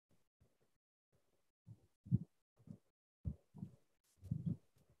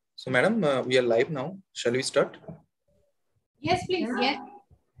So, madam, we are live now. Shall we start? Yes, please. Yes.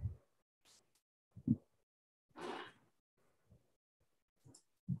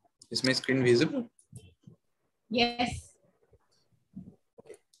 Is my screen visible? Yes.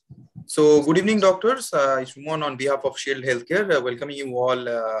 So, good evening, doctors. It's Sumon on behalf of Shield Healthcare, welcoming you all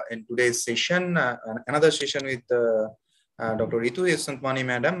in today's session, another session with Dr. Ritu Santmani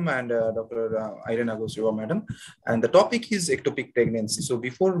madam and Dr. Irene Agosriva madam. And the topic is ectopic pregnancy. So,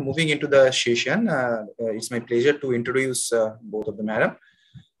 before moving into the session, it's my pleasure to introduce both of the madam.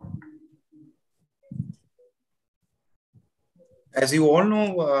 As you all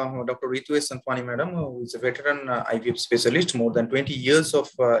know, Dr. Ritu Santmani madam, who is a veteran IVF specialist, more than 20 years of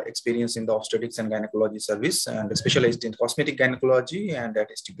experience in the obstetrics and gynecology service, and specialized in cosmetic gynecology and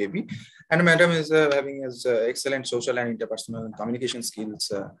ST baby. And madam is having his excellent social and interpersonal communication skills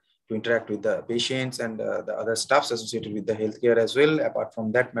to interact with the patients and the other staffs associated with the healthcare as well. Apart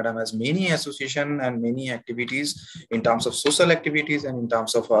from that, madam has many association and many activities in terms of social activities and in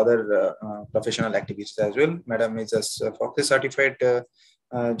terms of other professional activities as well. Madam is a FOX certified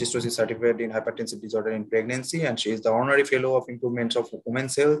gestational certified in hypertensive disorder in pregnancy, and she is the honorary fellow of improvements of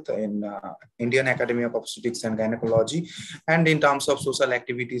women's health in Indian Academy of Obstetrics and Gynecology. And in terms of social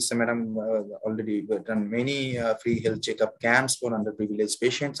activities, madam already done many free health checkup camps for underprivileged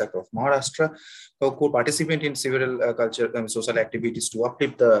patients across Maharashtra, who participate in several cultural and social activities to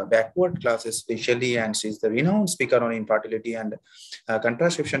uplift the backward classes especially, and she is the renowned speaker on infertility and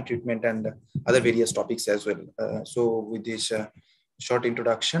contraception treatment and other various topics as well. So with this short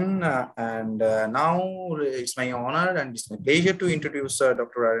introduction, now it's my honor and it's my pleasure to introduce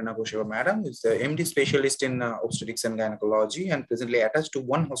Dr. Irene Agosriva madam, who is the MD specialist in obstetrics and gynecology and presently attached to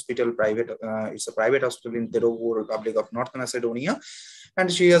one hospital, private. It's a private hospital in Terovo, Republic of North Macedonia,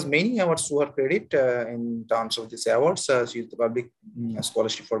 and she has many awards to her credit. In terms of these awards, she is the public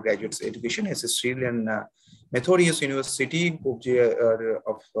scholarship for graduate education, SSC and Methodius University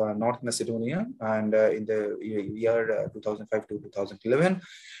of North Macedonia, and in the year 2005 to 2011.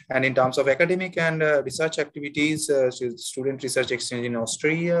 And in terms of academic and research activities, student research exchange in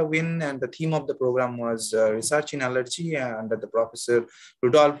Austria win, and the theme of the program was research in allergy under the Professor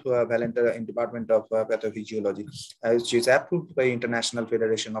Rudolf Valenter in Department of Pathophysiology. She is approved by International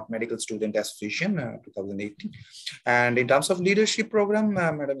Federation of Medical Student Association 2018. And in terms of leadership program,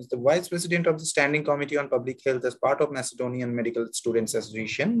 madam is the Vice President of the Standing Committee on Public Health as part of Macedonian Medical Students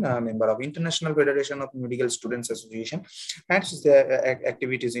Association, member of International Federation of Medical Students Association, and the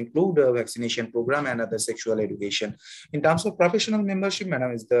activities include vaccination program and other sexual education. In terms of professional membership,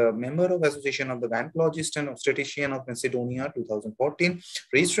 madam is the member of Association of the Gynecologist and Obstetrician of Macedonia 2014,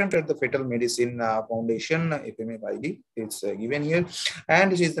 registrant at the Fetal Medicine Foundation, FMFID, it's given here,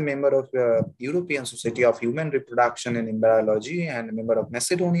 and she is the member of European Society of Human Reproduction and Embryology and a member of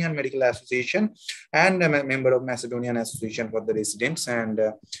Macedonian Medical Association and a member of Macedonian Association for the Residents and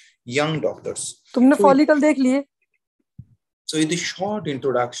Young Doctors. तुमने follicle देख लिए? So in the short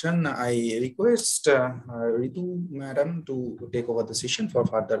introduction, I request Ritu madam to take over the session for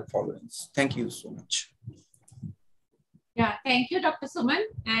further followings. Thank you so much. Yeah, thank you, Dr. Suman,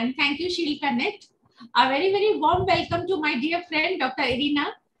 and thank you, Shield Connect. A very, very warm welcome to my dear friend, Dr.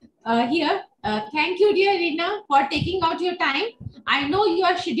 Irina, here. Thank you, dear Irina, for taking out your time. I know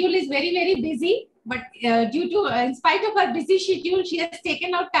your schedule is very, very busy, but in spite of her busy schedule, she has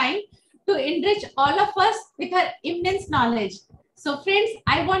taken out time to enrich all of us with her immense knowledge. So friends,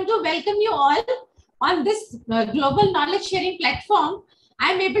 I want to welcome you all on this global knowledge sharing platform.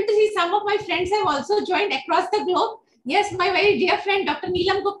 I'm able to see some of my friends have also joined across the globe. Yes, my very dear friend, Dr.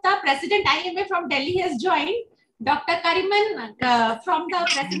 Neelam Gupta, President IMA from Delhi has joined. Dr. Kariman from the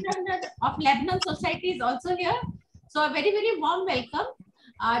President of Lebanon Society is also here. So a very, very warm welcome.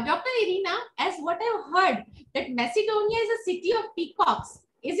 Dr. Irina, as what I've heard, that Macedonia is a city of peacocks.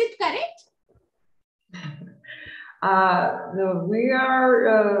 Is it correct? We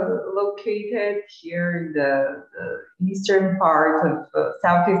are located here in the eastern part of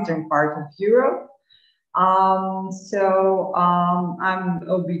southeastern part of Europe. I'm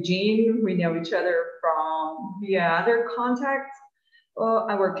OB-GYN. We know each other from via other contacts.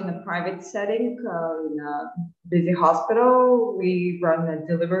 I work in a private setting in a busy hospital. We run a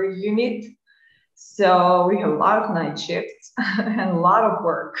delivery unit. So we have a lot of night shifts and a lot of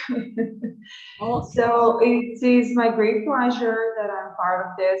work. Okay. So it is my great pleasure that I'm part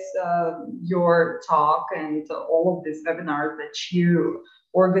of this, your talk and all of these webinars that you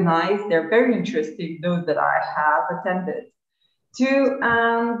organize. They're very interesting, those that I have attended to.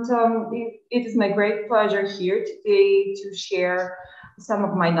 And it is my great pleasure here today to share some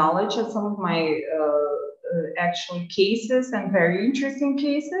of my knowledge and some of my actually cases and very interesting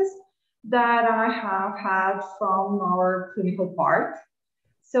cases that I have had from our clinical part.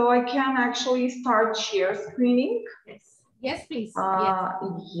 So I can actually start share screening. Yes, yes, please.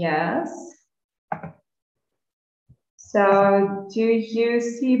 Yes. So do you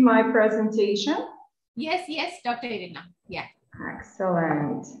see my presentation? Yes, yes, Dr. Irina. Yeah.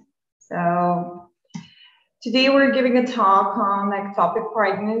 Excellent. So today we're giving a talk on ectopic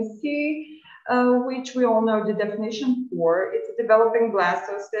pregnancy, which we all know the definition for. It's a developing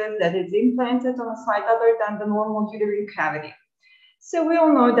blastocyst that is implanted on a site other than the normal uterine cavity. So we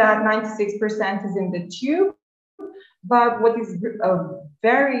all know that 96% is in the tube, but what is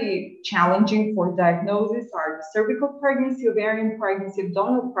very challenging for diagnosis are the cervical pregnancy, ovarian pregnancy,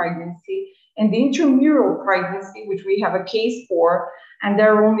 abdominal pregnancy, and the intramural pregnancy, which we have a case for, and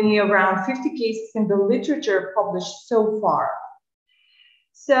there are only around 50 cases in the literature published so far.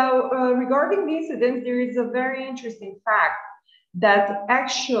 So regarding the incidence, there is a very interesting fact that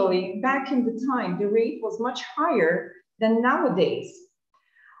actually back in the time, the rate was much higher than nowadays.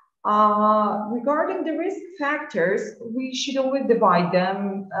 Regarding the risk factors, we should always divide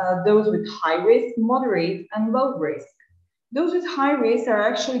them, those with high risk, moderate, and low risk. Those with high risk are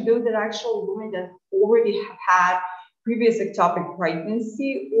actually those that actual women that already have had previous ectopic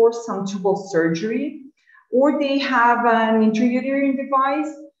pregnancy or some tubal surgery, or they have an intrauterine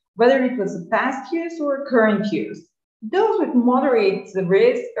device, whether it was a past use or a current use. Those with moderate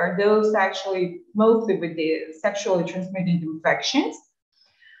risk are those actually mostly with the sexually transmitted infections.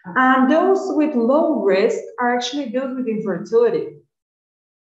 And those with low risk are actually those with infertility.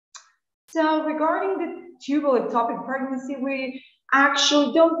 So regarding the tubal ectopic pregnancy, we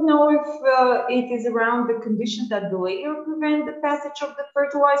actually don't know if it is around the conditions that delay or prevent the passage of the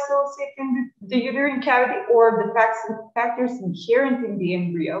fertilized oocyte in the uterine cavity, or the factors inherent in the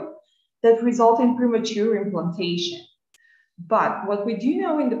embryo that result in premature implantation. But what we do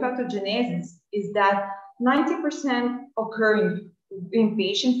know in the pathogenesis is that 90% occur in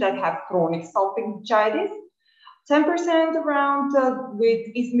patients that have chronic salpingitis, 10% around with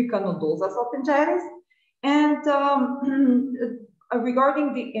isthmic nodosa salpingitis, and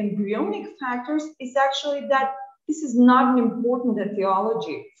regarding the embryonic factors, is actually that this is not an important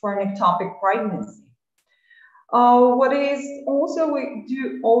etiology for an ectopic pregnancy. What is also we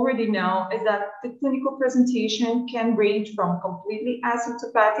do already know is that the clinical presentation can range from completely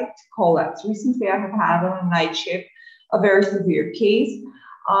asymptomatic to collapse. Recently, I have had on a night shift a very severe case.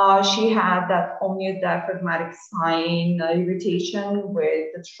 She had that ominous diaphragmatic sign, irritation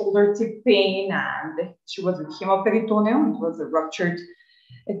with the shoulder tip pain, and she was with hemoperitoneum. It was a ruptured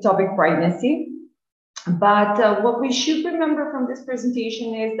ectopic pregnancy. But what we should remember from this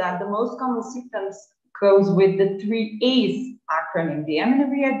presentation is that the most common symptoms goes with the 3 A's acronym: the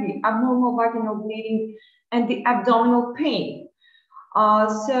amenorrhea, the abnormal vaginal bleeding, and the abdominal pain.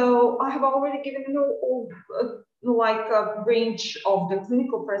 So I have already given like a range of the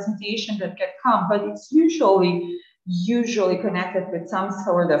clinical presentation that can come, but it's usually connected with some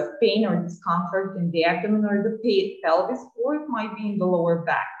sort of pain or discomfort in the abdomen or the pelvis, or it might be in the lower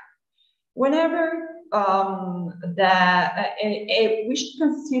back. Whenever we should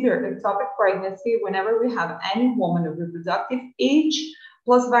consider ectopic pregnancy whenever we have any woman of reproductive age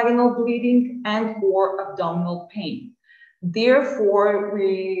plus vaginal bleeding and or abdominal pain. Therefore,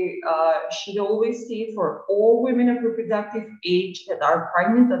 we should always say for all women of reproductive age that are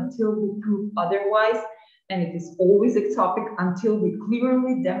pregnant until we prove otherwise, and it is always ectopic until we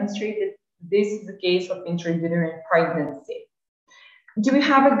clearly demonstrate that this is the case of intrauterine pregnancy. Do we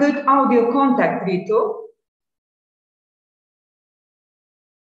have a good audio contact, Ritu?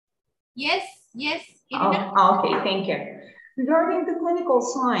 Yes, yes. Okay, thank you. Regarding the clinical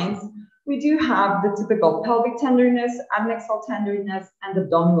signs, we do have the typical pelvic tenderness, adnexal tenderness, and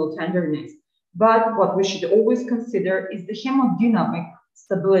abdominal tenderness. But what we should always consider is the hemodynamic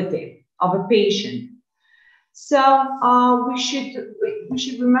stability of a patient. So we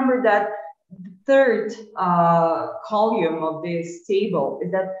should remember that the third column of this table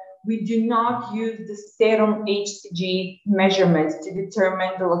is that we do not use the serum HCG measurements to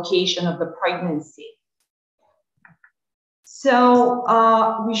determine the location of the pregnancy. So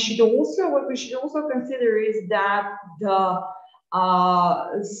what we should also consider is that the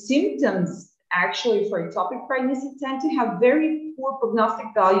symptoms actually for ectopic pregnancy tend to have very poor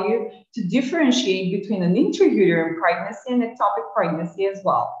prognostic value to differentiate between an intrauterine pregnancy and ectopic pregnancy as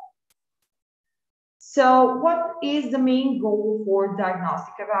well. So what is the main goal for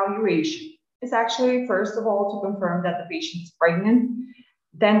diagnostic evaluation? It's actually, first of all, to confirm that the patient is pregnant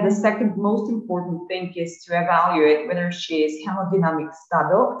Then the second most important thing is to evaluate whether she is hemodynamic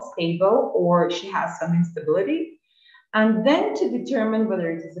stable, or she has some instability. And then to determine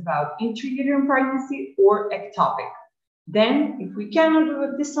whether it is about intrauterine pregnancy or ectopic. Then, if we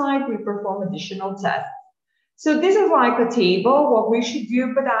cannot decide, we perform additional tests. So this is like a table, what we should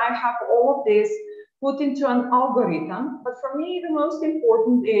do, but I have all of this put into an algorithm. But for me, the most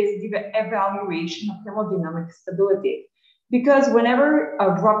important is the evaluation of hemodynamic stability. Because whenever a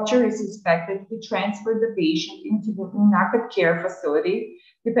rupture is suspected, we transfer the patient into the acute care facility,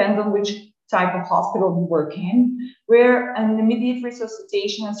 depends on which type of hospital we work in, where an immediate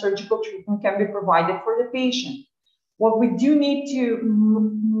resuscitation and surgical treatment can be provided for the patient. What we do need to,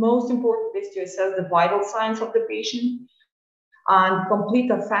 most important, is to assess the vital signs of the patient and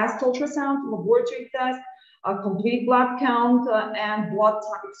complete a fast ultrasound, laboratory test, a complete blood count, and blood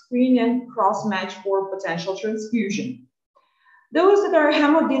type screen and cross-match for potential transfusion. Those that are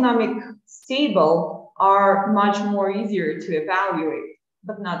hemodynamic stable are much more easier to evaluate,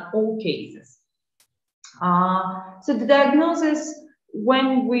 but not all cases. So the diagnosis,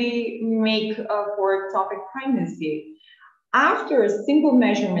 when we make for ectopic pregnancy, after a single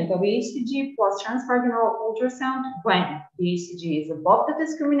measurement of HCG plus transvaginal ultrasound, when the HCG is above the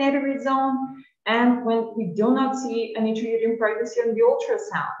discriminatory zone and when we do not see an intrauterine pregnancy on the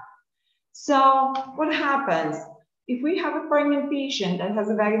ultrasound. So what happens? If we have a pregnant patient that has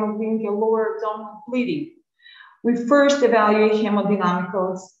a vaginal bleeding or lower abdominal bleeding, we first evaluate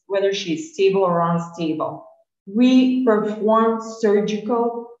hemodynamicals, whether she's stable or unstable. We perform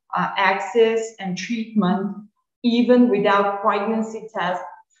surgical access and treatment even without pregnancy tests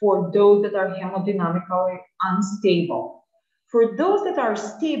for those that are hemodynamically unstable. For those that are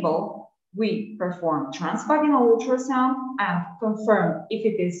stable, we perform transvaginal ultrasound and confirm if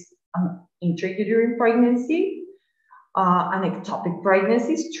it is an intrauterine pregnancy, an ectopic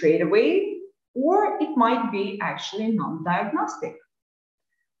pregnancy straight away, or it might be actually non-diagnostic.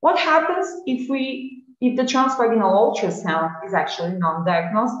 What happens if the transvaginal ultrasound is actually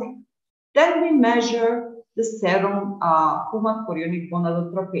non-diagnostic? Then we measure the serum human chorionic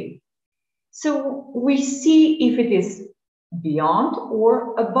gonadotropin. So we see if it is beyond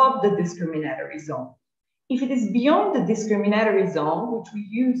or above the discriminatory zone. If it is beyond the discriminatory zone, which we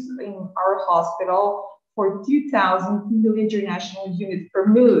use in our hospital for 2,000 milli-international units per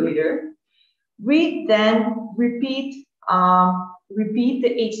milliliter, we then repeat the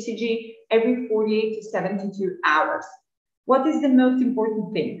HCG every 48 to 72 hours. What is the most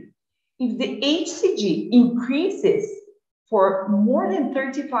important thing? If the HCG increases for more than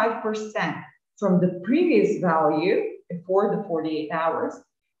 35% from the previous value before the 48 hours,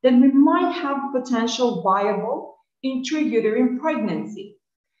 then we might have potential viable intrauterine pregnancy.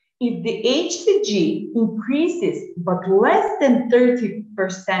 If the HCG increases but less than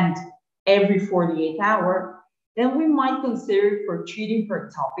 30% every 48 hours, then we might consider for treating for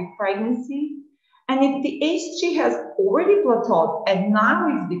ectopic pregnancy. And if the HCG has already plateaued and now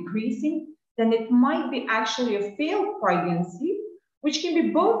is decreasing, then it might be actually a failed pregnancy, which can be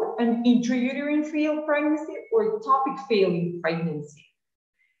both an intrauterine failed pregnancy or ectopic failing pregnancy.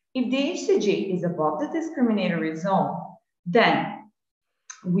 If the HCG is above the discriminatory zone, then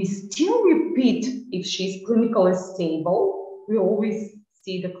we still repeat if she's clinically stable. We always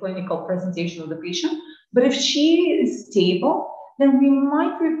see the clinical presentation of the patient, but if she is stable, then we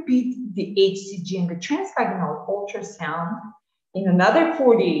might repeat the HCG and the transvaginal ultrasound in another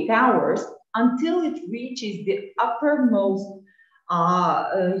 48 hours until it reaches the uppermost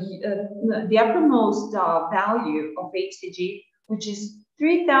value of HCG, which is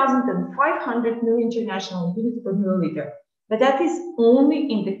 3,500 milli-international units per milliliter. But that is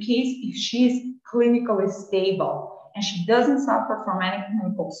only in the case if she is clinically stable and she doesn't suffer from any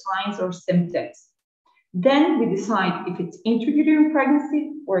clinical signs or symptoms. Then we decide if it's intrauterine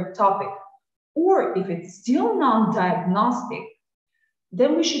pregnancy or ectopic, or if it's still non-diagnostic,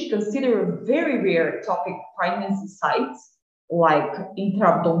 then we should consider very rare ectopic pregnancy sites like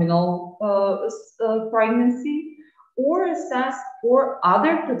intra-abdominal pregnancy, or assess for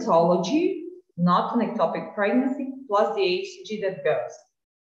other pathology, not an ectopic pregnancy, plus the HCG that goes.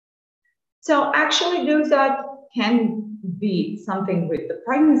 So actually those that can be something with the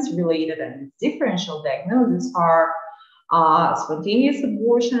pregnancy related and differential diagnosis are spontaneous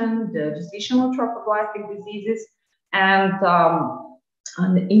abortion, the gestational trophoblastic diseases, and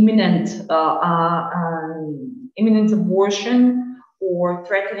an imminent abortion or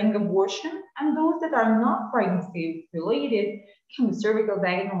threatening abortion. And those that are not pregnancy related can be cervical,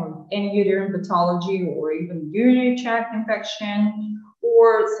 vaginal, or any uterine pathology, or even urinary tract infection,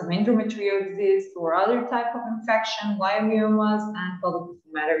 or some endometriosis, or other type of infection, gliomas, and pelvic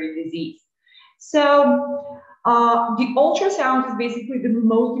inflammatory disease. So the ultrasound is basically the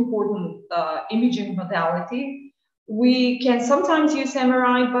most important imaging modality. We can sometimes use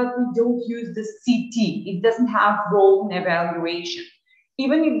MRI, but we don't use the CT. It doesn't have role in evaluation.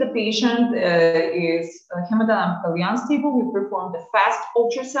 Even if the patient is hemodynamically unstable, we perform the fast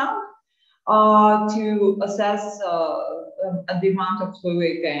ultrasound to assess the amount of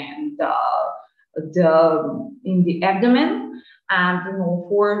fluid and in the abdomen and all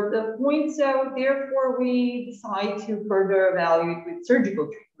for the point. So therefore, we decide to further evaluate with surgical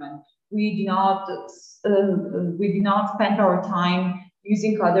treatment. We do not spend our time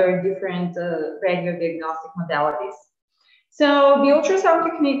using other different radiodiagnostic modalities. So the ultrasound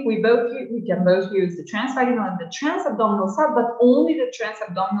technique, we can both use the transvaginal and the transabdominal side, but only the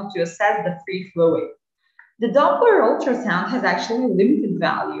transabdominal to assess the free fluid. The Doppler ultrasound has actually limited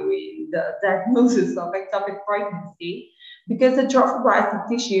value in the diagnosis of ectopic pregnancy because the trophoblastic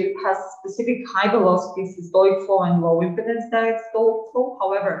tissue has specific high velocity systolic flow and low impedance diastolic flow.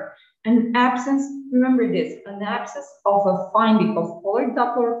 However, an absence, remember this, an absence of a finding of polar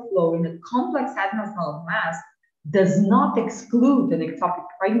Doppler flow in a complex adenosine mass does not exclude an ectopic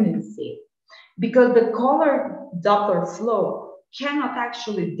pregnancy because the color Doppler flow cannot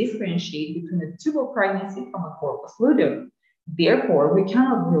actually differentiate between a tubal pregnancy from a corpus luteum. Therefore, we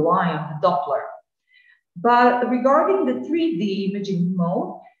cannot rely on the Doppler. But regarding the 3D imaging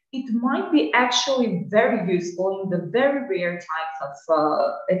mode, it might be actually very useful in the very rare types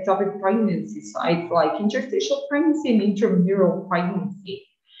of ectopic pregnancy sites like interstitial pregnancy and intramural pregnancy.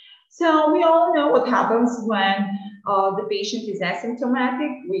 So we all know what happens when the patient is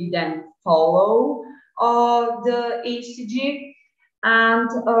asymptomatic. We then follow the HCG. And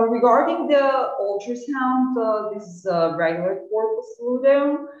regarding the ultrasound, this is a regular corpus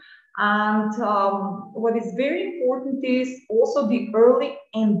luteum. And what is very important is also the early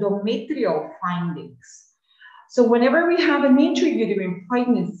endometrial findings. So whenever we have an intrauterine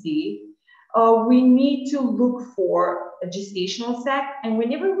pregnancy, we need to look for a gestational sac. And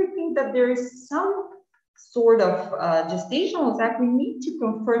whenever we think that there is some sort of gestational sac, we need to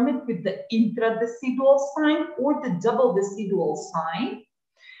confirm it with the intradecidual sign or the double decidual sign.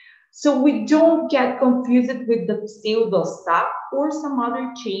 So we don't get confused with the pseudo-sac or some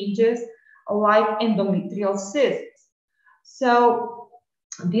other changes like endometrial cysts. So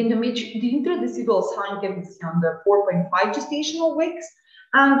the intradecidual sign can be seen on the 4.5 gestational weeks.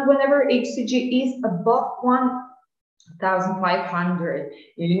 And whenever HCG is above 1,500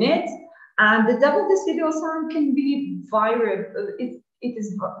 units, and the double decidual sign can be variable. It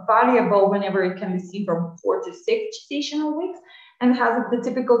is variable whenever it can be seen from 4 to 6 gestational weeks and has the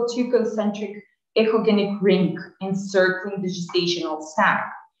typical 2 concentric echogenic ring encircling the gestational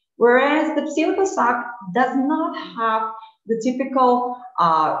sac. Whereas the pseudo-sac does not have the typical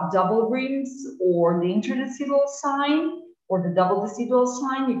double rings or the intradecidual sign or the double decidual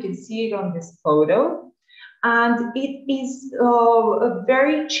sign. You can see it on this photo. And it is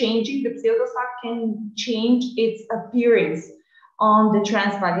very changing. The pseudo-sac can change its appearance on the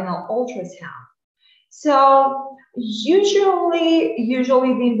transvaginal ultrasound. So usually the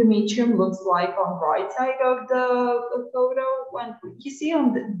endometrium looks like on the right side of the photo. When you see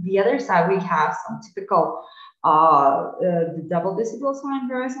on the other side, we have some typical the double decidual sign,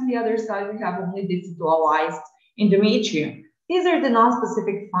 whereas on the other side, we have only decidualized endometrium. These are the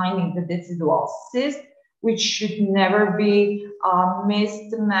non-specific findings, the decidual cyst, which should never be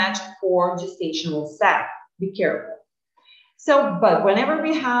mismatched for gestational sac. Be careful. So, but whenever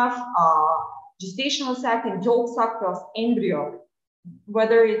we have gestational sac and yolk sac plus embryo,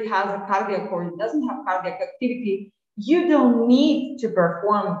 whether it has a cardiac or it doesn't have cardiac activity, you don't need to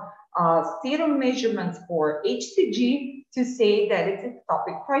perform serum measurements for HCG to say that it's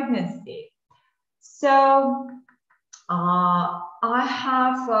ectopic pregnancy. So I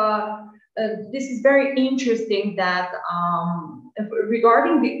have, this is very interesting that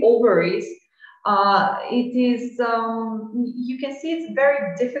regarding the ovaries, it is, you can see it's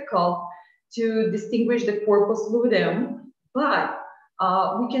very difficult to distinguish the corpus luteum, but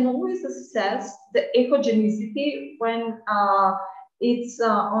we can always assess the echogenicity when it's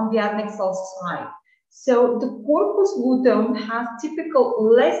on the adnexal side. So the corpus luteum has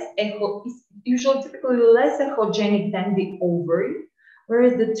usually typically less echogenic than the ovary,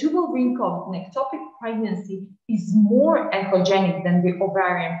 whereas the tubal ring of an ectopic pregnancy is more echogenic than the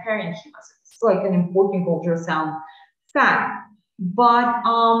ovarian parenchyma. So it's like an important ultrasound fact. But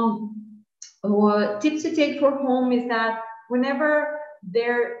tips to take for home is that whenever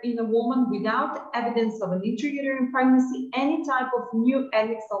they're in a woman without evidence of an intrauterine pregnancy, any type of new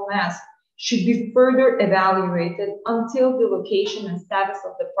adnexal mass should be further evaluated until the location and status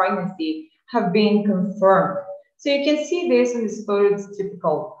of the pregnancy have been confirmed. So you can see based on this photo, it's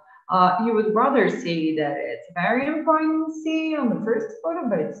typical. You would rather say that it's a variant pregnancy on the first photo,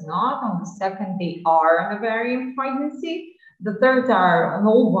 but it's not. On the second, they are on a variant pregnancy. The third are an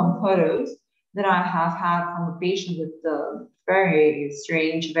old one photos that I have had from a patient with a very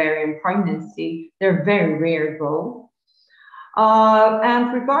strange variant pregnancy. They're very rare though.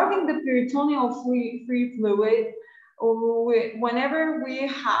 And regarding the peritoneal free fluid, whenever we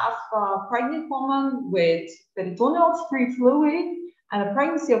have a pregnant woman with peritoneal free fluid and a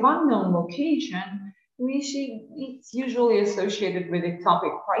pregnancy of unknown location, it's usually associated with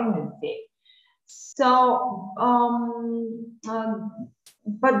ectopic pregnancy. So,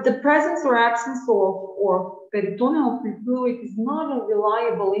 but the presence or absence of peritoneal free fluid is not a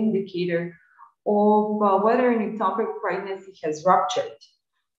reliable indicator of whether an ectopic pregnancy has ruptured.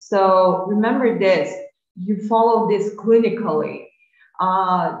 So remember this, you follow this clinically.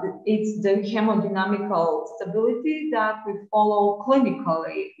 It's the hemodynamical stability that we follow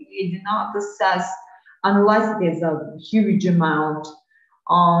clinically. We do not assess unless there's a huge amount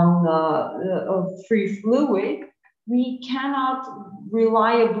of free fluid. We cannot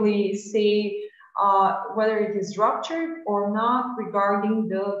reliably say whether it is ruptured or not regarding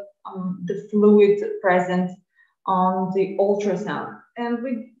the fluid present on the ultrasound. And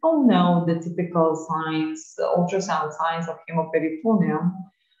we all know the typical signs, the ultrasound signs of hemoperitoneum.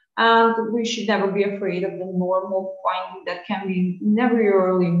 And we should never be afraid of the normal finding that can be never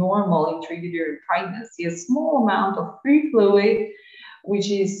really normal intrauterine pregnancy. A small amount of free fluid, which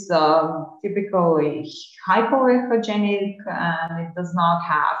is typically hypoechogenic, and it does not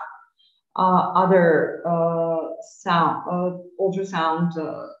have other ultrasound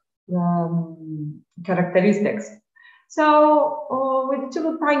characteristics. So with the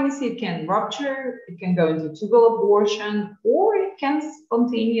tubal pregnancy, it can rupture, it can go into tubal abortion, or it can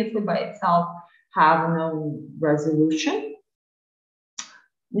spontaneously by itself have no resolution.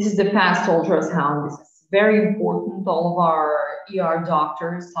 This is the fast ultrasound. This is very important. All of our ER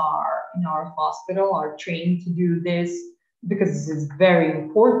doctors are in our hospital are trained to do this because this is very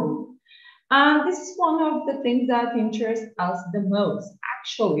important. And this is one of the things that interests us the most.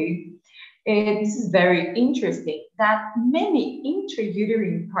 Actually, this is very interesting that many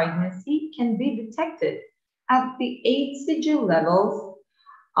intrauterine pregnancy can be detected at the HCG levels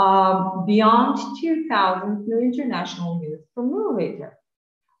beyond 2,000 milli-international units per milliliter.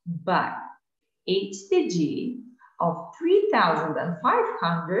 But HCG of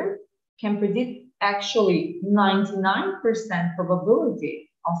 3,500 can predict actually 99%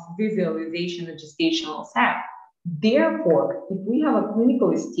 probability of visualization of gestational sac. Therefore, if we have a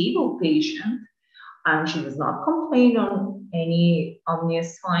clinically stable patient and she does not complain on any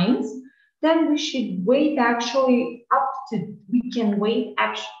ominous signs, then we should wait actually we can wait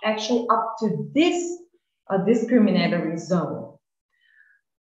actually up to this discriminatory zone.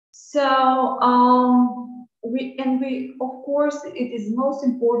 So, we of course, it is most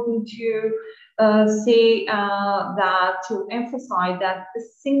important to say that to emphasize that a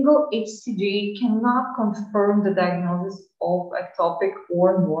single HCG cannot confirm the diagnosis of ectopic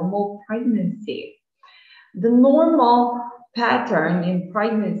or normal pregnancy. The normal pattern in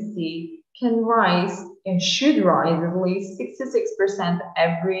pregnancy can rise and should rise at least 66%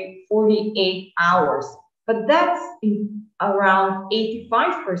 every 48 hours, but that's in around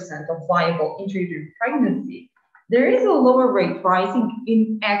 85% of viable intrauterine pregnancy. There is a lower rate rising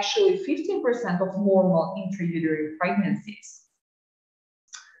in actually 15% of normal intrauterine pregnancies.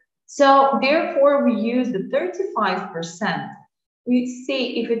 So therefore, we use the 35%. We say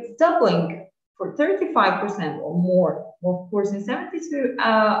if it's doubling for 35% or more, of course, in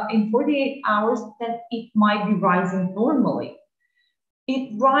 48 hours, then it might be rising normally.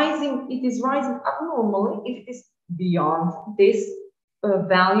 It is rising abnormally if it is beyond this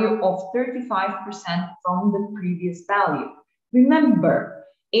value of 35% from the previous value. Remember,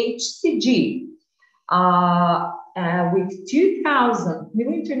 HCG with 2,000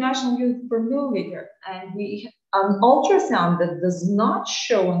 milli-international units per milliliter, and an ultrasound that does not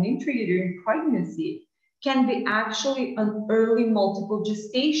show an intrauterine pregnancy can be actually an early multiple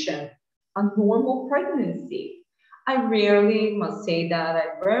gestation, a normal pregnancy. I must say that I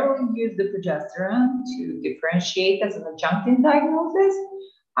rarely use the progesterone to differentiate as an adjunctive diagnosis.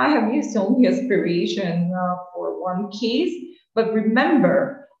 I have used only aspiration for one case, but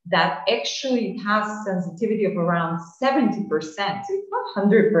remember that actually it has sensitivity of around 70%, so it's not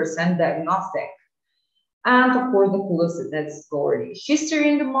 100% diagnostic. And of course, the full exploratory history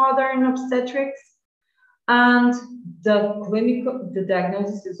in the modern obstetrics. And the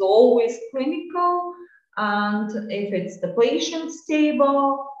diagnosis is always clinical. And if it's the patient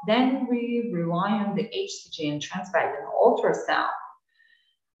stable, then we rely on the HCG and transvaginal ultrasound.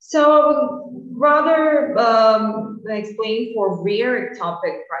 So I would rather explain for rare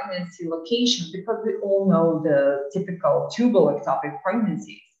ectopic pregnancy location, because we all know the typical tubal ectopic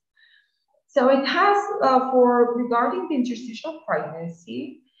pregnancies. So it has, regarding the interstitial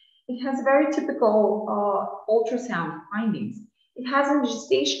pregnancy, it has very typical ultrasound findings. It has a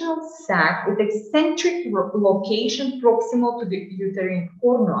gestational sac with eccentric location proximal to the uterine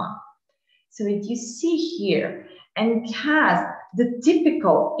cornua. So it you see here, and it has the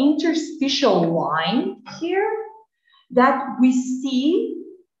typical interstitial line here that we see,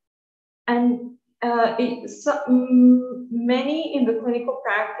 and many in the clinical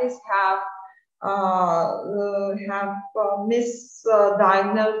practice have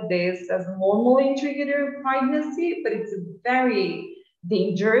misdiagnosed this as normal intrauterine pregnancy, but it's a very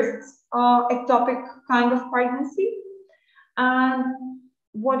dangerous ectopic kind of pregnancy. And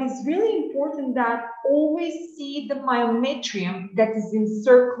what is really important that always see the myometrium that is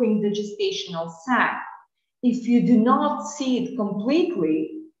encircling the gestational sac. If you do not see it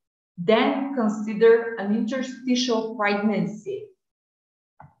completely, then consider an interstitial pregnancy.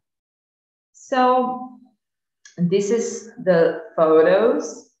 So this is the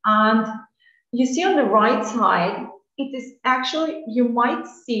photos, and you see on the right side, it is actually, you might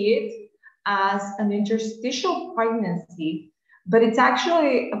see it as an interstitial pregnancy, but it's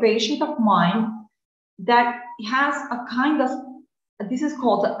actually a patient of mine that has a kind of, this is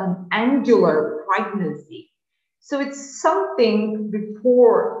called an angular pregnancy. So it's something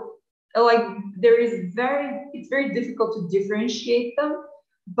before, like there is it's very difficult to differentiate them.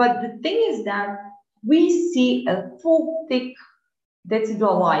 But the thing is that we see a full thick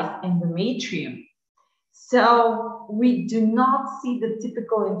decidualized endometrium. So we do not see the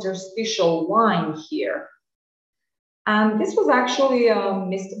typical interstitial line here. And this was actually a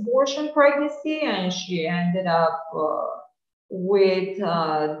missed abortion pregnancy, and she ended up with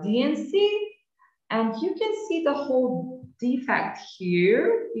DNC. And you can see the whole defect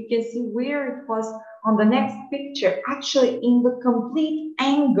here. You can see where it was on the next picture, actually in the complete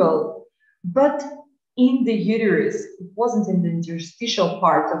angle, but in the uterus. It wasn't in the interstitial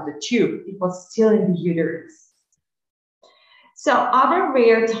part of the tube. It was still in the uterus. So other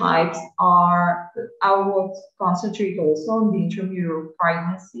rare types are, I will concentrate also on the intramural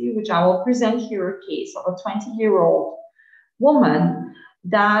pregnancy, which I will present here a case of a 20-year-old woman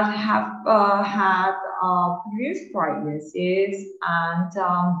that have had previous pregnancies and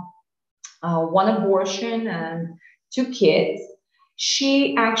one abortion and 2 kids.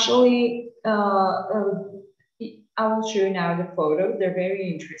 She actually, I will show you now the photos. They're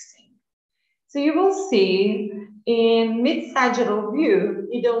very interesting. So you will see in mid-sagittal view,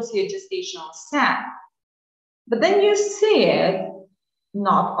 you don't see a gestational sac, but then you see it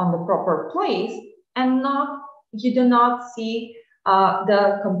not on the proper place, and you do not see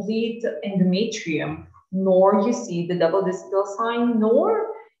the complete endometrium, nor you see the double decidual sign,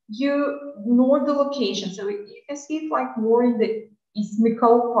 nor the location. So you can see it like more in the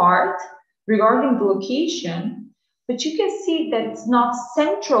isthmical part regarding the location, but you can see that it's not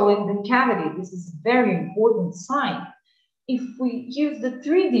central in the cavity. This is a very important sign. If we use the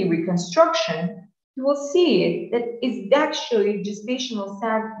 3D reconstruction, you will see it that it's actually gestational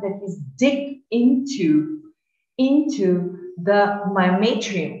sac that is dig into the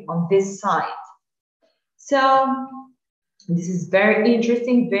myometrium on this side. So this is very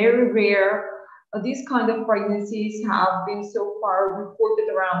interesting, very rare. These kind of pregnancies have been so far reported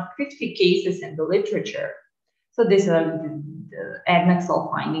around 50 cases in the literature. So this is the adnexal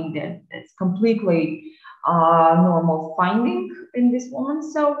finding that's completely normal finding in this woman.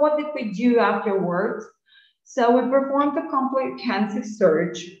 So what did we do afterwards? So we performed a comprehensive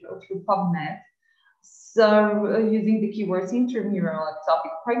search through PubMed. So using the keywords intramural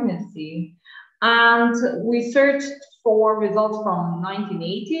ectopic pregnancy, and we searched for results from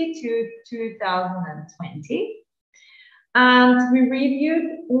 1980 to 2020, and we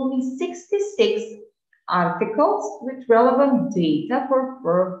reviewed only 66 articles with relevant data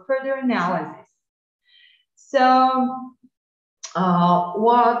for further analysis. So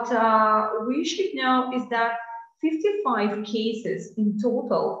what we should know is that 55 cases in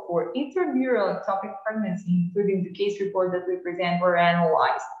total for intramural ectopic pregnancy, including the case report that we present, were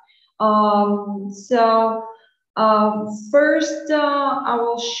analyzed. First, I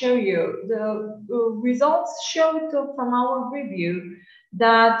will show you the results showed from our review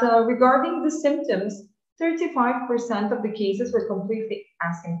that regarding the symptoms, 35% of the cases were completely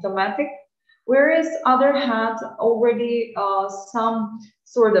asymptomatic, whereas other had already some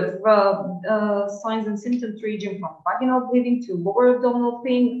sort of signs and symptoms ranging from vaginal bleeding to lower abdominal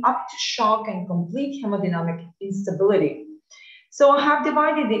pain up to shock and complete hemodynamic instability. So I have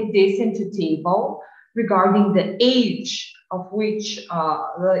divided this into table regarding the age of which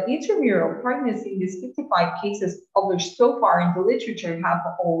the intramural pregnancy in these 55 cases published so far in the literature have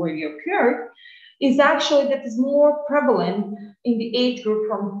already occurred, is actually that is more prevalent in the age group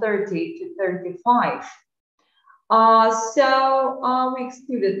from 30 to 35. We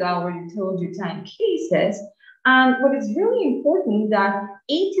excluded, I already told you, 10 cases. And what is really important that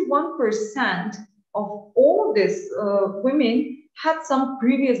 81% of all of these women had some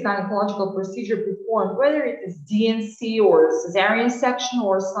previous gynecological procedure performed, whether it is DNC or cesarean section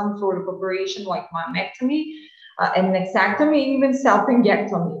or some sort of operation like myomectomy, annexectomy, even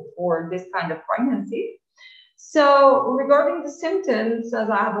self-ingectomy for this kind of pregnancy. So regarding the symptoms, as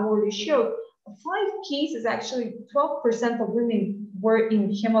I have already showed, 5 cases, actually 12% of women were in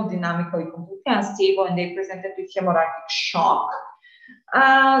hemodynamically completely unstable and they presented with hemorrhagic shock.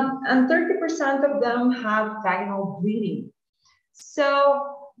 And 30% of them have vaginal bleeding.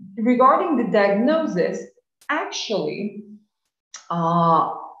 So regarding the diagnosis, actually,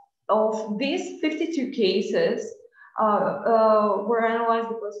 of these 52 cases were analyzed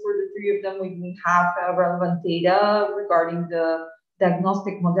because for the 3 of them we didn't have relevant data regarding the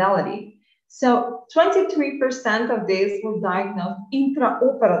diagnostic modality. So 23% of these were diagnosed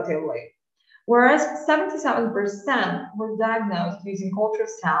intraoperatively, whereas 77% were diagnosed using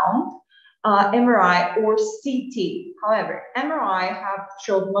ultrasound, MRI, or CT. However, MRI have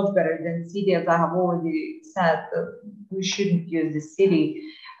showed much better than CT, as I have already said. We shouldn't use the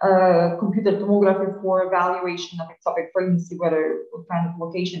CT, computer tomography, for evaluation of ectopic pregnancy, whether what kind of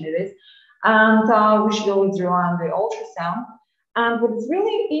location it is. And we should always rely on the ultrasound. And what is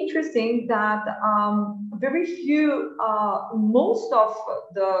really interesting that very few, most of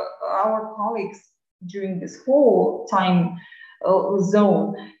our colleagues during this whole time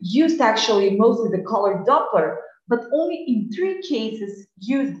zone used actually mostly the color Doppler, but only in 3 cases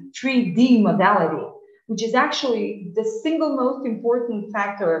used 3D modality, which is actually the single most important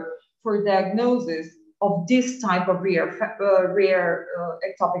factor for diagnosis of this type of rare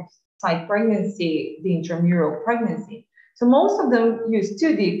ectopic site pregnancy, the intramural pregnancy. So most of them use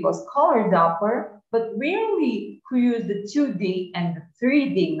 2D plus color Doppler, but rarely who use the 2D and the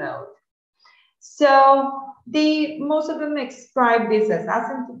 3D mode. So most of them describe this as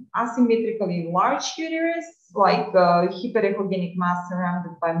asymmetrically large uterus, like hyperechogenic mass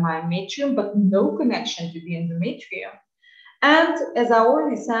surrounded by myometrium, but no connection to the endometrium. And as I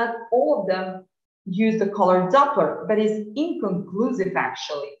already said, all of them use the color Doppler, but is inconclusive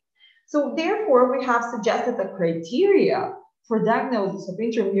actually. So therefore, we have suggested a criteria for diagnosis of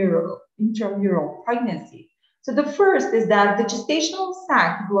intramural pregnancy. So the first is that the gestational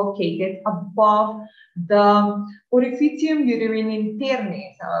sac is located above the orificium uterine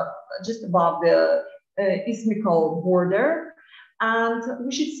internis, just above the isthmical border. And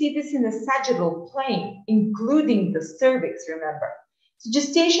we should see this in the sagittal plane, including the cervix, remember. So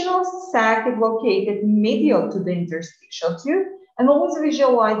gestational sac is located medial to the interstitial tube, and always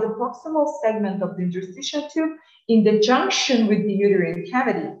visualize the proximal segment of the interstitial tube in the junction with the uterine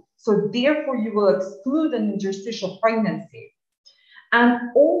cavity. So therefore, you will exclude an interstitial pregnancy.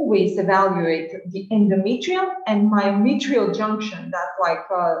 And always evaluate the endometrial and myometrial junction. That's like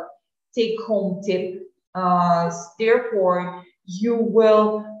a take-home tip. Therefore, you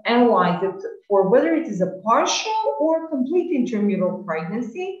will analyze it for whether it is a partial or complete intramural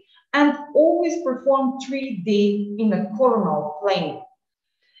pregnancy, and always perform 3D in a coronal plane.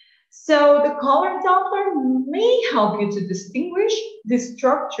 So the color Doppler may help you to distinguish the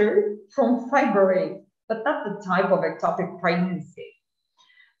structure from fibroid, but not the type of ectopic pregnancy.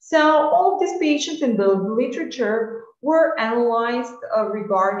 So all of these patients in the literature were analyzed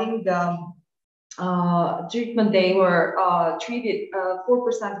regarding the treatment. They were treated,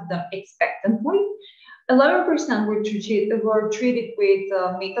 4% of them expectantly, 11% were treated with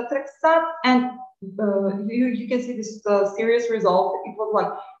methotrexate, and you can see this serious result. It was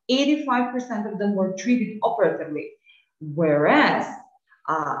like 85% of them were treated operatively, whereas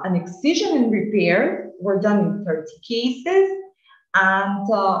an excision and repair were done in 30 cases, and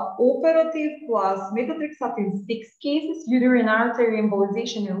operative plus methotrexate in 6 cases, uterine artery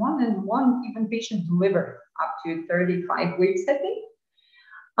embolization in 1, and 1 even patient delivered up to 35 weeks, I think.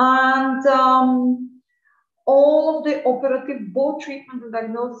 And all of the operative, both treatment and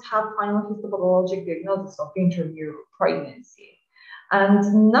diagnosis, have final histopathologic diagnosis of intramural pregnancy.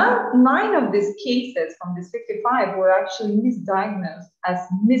 And 9 of these cases from these 55 were actually misdiagnosed as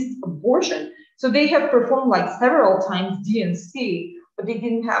missed abortion. So they have performed like several times DNC, but they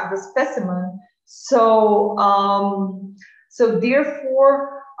didn't have the specimen. So, so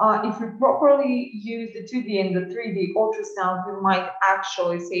therefore, if we properly use the 2D and the 3D ultrasound, we might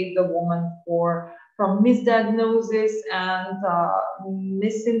actually save the woman from misdiagnosis and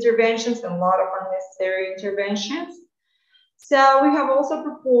misinterventions and a lot of unnecessary interventions. So we have also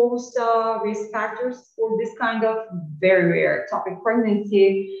proposed risk factors for this kind of very rare ectopic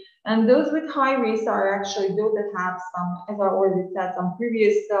pregnancy. And those with high risk are actually those that have some, as I already said, some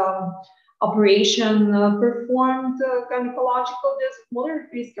previous operation performed gynecological. Those with moderate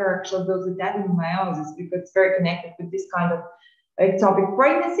risk are actually those with adenomyosis, because it's very connected with this kind of ectopic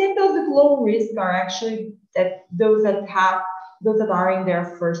pregnancy. And those with low risk are actually those that are in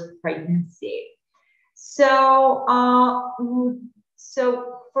their first pregnancy. So,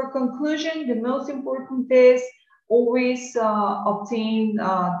 so for conclusion, the most important is always obtain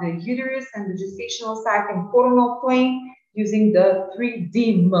the uterus and the gestational sac and coronal plane using the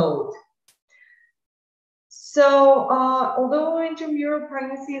 3D mode. So, although intramural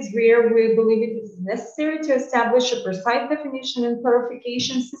pregnancy is rare, we believe it is necessary to establish a precise definition and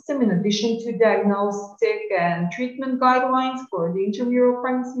clarification system in addition to diagnostic and treatment guidelines for the intramural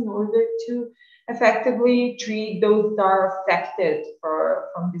pregnancy in order to effectively treat those that are affected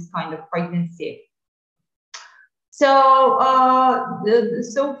from this kind of pregnancy. So,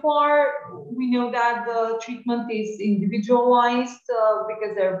 so far, we know that the treatment is individualized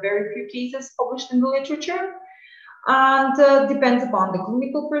because there are very few cases published in the literature, and depends upon the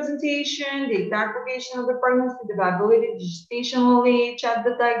clinical presentation, the exact location of the pregnancy, the viability, the gestational age at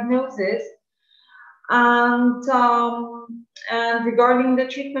the diagnosis. And regarding the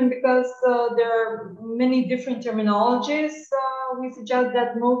treatment, because there are many different terminologies, we suggest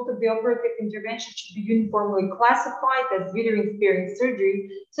that most of the operative interventions should be uniformly classified as uterine-sparing surgery,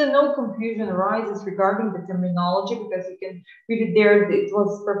 so no confusion arises regarding the terminology, because you can read it there. It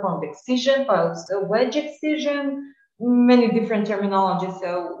was performed excision, wedge excision, many different terminologies.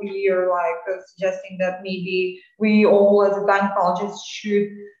 So we are like suggesting that maybe we all as a gynecologist should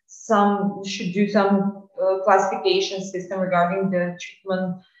do some classification system regarding the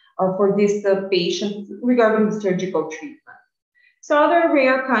treatment for this patient regarding the surgical treatment. So other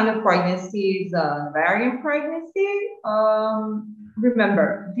rare kind of pregnancy is ovarian pregnancy.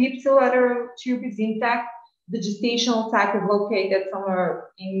 Remember, the ipsilateral tube is intact. The gestational sac is located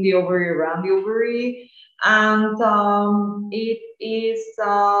somewhere in the ovary, around the ovary, and it is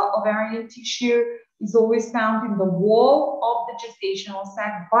ovarian tissue is always found in the wall of the gestational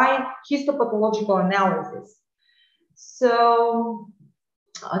sac by histopathological analysis. So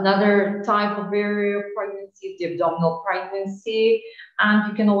another type of very rare pregnancy is the abdominal pregnancy, and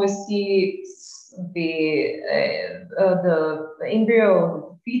you can always see the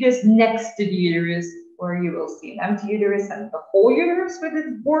embryo, the fetus next to the uterus, where you will see an empty uterus and the whole uterus with its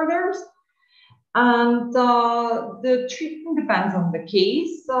borders. And the treatment depends on the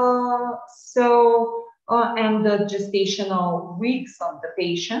case, and the gestational weeks of the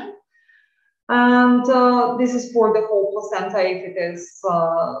patient. And this is for the whole placenta if it is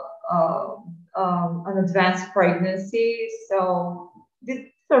an advanced pregnancy. So these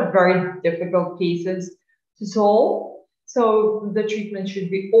are very difficult cases to solve. So the treatment should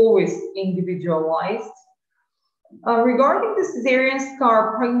be always individualized. Regarding the cesarean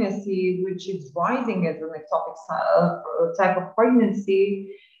scar pregnancy, which is rising as an ectopic type of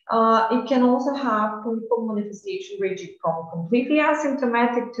pregnancy, it can also have clinical manifestation ranging from completely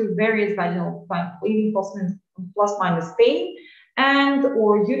asymptomatic to various vaginal bleeding plus minus pain, and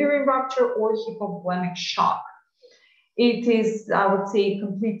or uterine rupture or hypovolemic shock. It is, I would say, a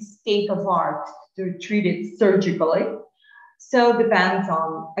complete state of art to treat it surgically. So depends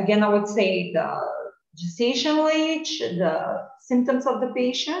on, again, I would say the gestational age, the symptoms of the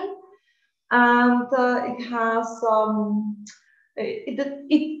patient, and it has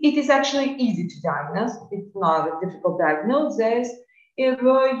it is actually easy to diagnose. It's not a difficult diagnosis. If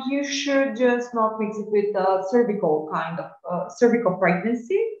you should just not mix it with cervical kind of cervical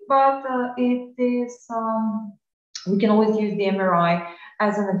pregnancy, but it is we can always use the MRI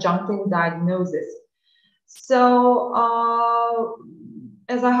as an adjunctive diagnosis. So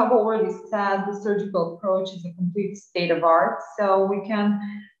as I have already said, the surgical approach is a complete state of art. So we can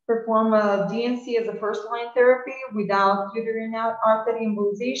perform a DNC as a first-line therapy without uterine artery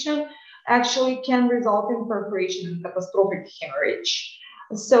embolization, actually can result in perforation and catastrophic hemorrhage.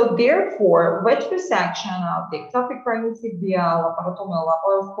 So therefore, wedge resection of the ectopic pregnancy via laparotomy,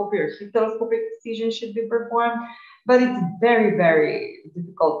 laparoscopy, or hysteroscopic excision should be performed. but it's very, very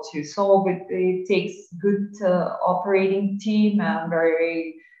difficult to solve it. It takes good operating team and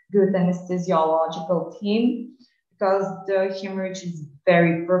very good anesthesiological team because the hemorrhage is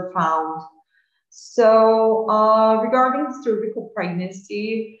very profound. So regarding cervical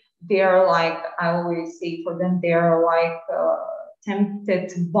pregnancy, they are like, I always say for them, they are like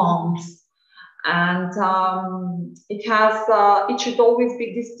tempted bombs. And it should always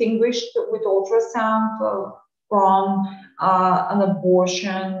be distinguished with ultrasound from an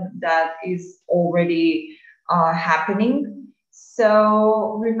abortion that is already happening.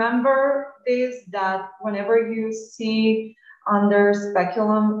 So remember this, that whenever you see under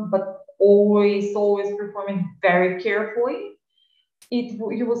speculum, but always perform it very carefully,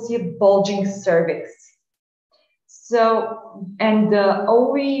 you will see a bulging cervix. So, and the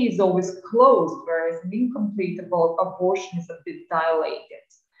OE is always closed, whereas an incomplete abortion is a bit dilated.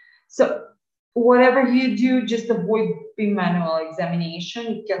 So whatever you do, just avoid manual examination.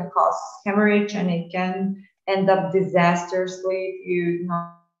 It can cause hemorrhage and it can end up disastrously if you do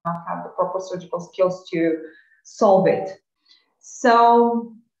not have the proper surgical skills to solve it.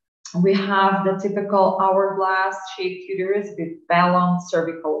 So we have the typical hourglass shaped uterus with balanced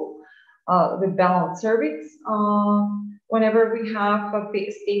cervical, with balanced cervix. Whenever we have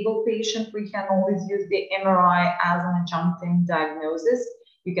a stable patient, we can always use the MRI as an adjunctive diagnosis.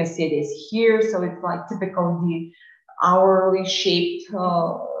 You can see this here. So it's like typical the hourly shaped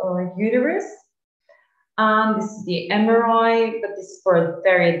uterus. And this is the MRI, but this is for a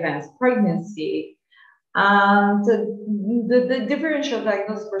very advanced pregnancy. And the differential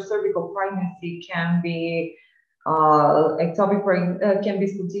diagnosis for cervical pregnancy can be ectopic pregnancy, can be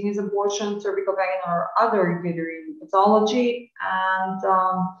spontaneous abortion, cervical vaginal, or other uterine pathology. And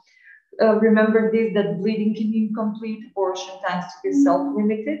remember this, that bleeding can be incomplete, abortion tends to be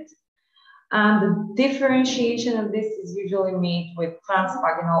self-limited. And the differentiation of this is usually made with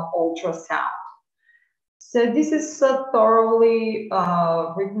transvaginal ultrasound. So this is thoroughly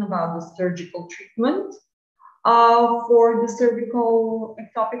written about the surgical treatment for the cervical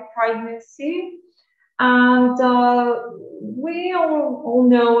ectopic pregnancy. And we all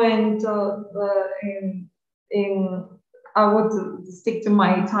know, and I would stick to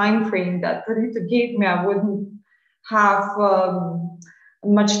my time frame that Ritu gave me. I wouldn't have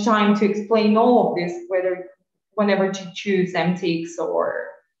much time to explain all of this, whenever to choose MTX or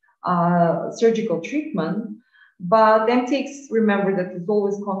surgical treatment. But MTX, remember that is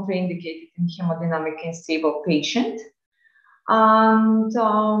always contraindicated in hemodynamic unstable patient. And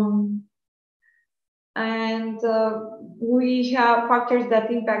we have factors that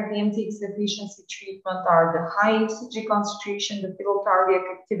impact the MTX efficiency treatment are the high HCG concentration, the fetal cardiac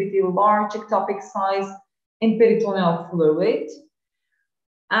activity, large ectopic size, and peritoneal fluid.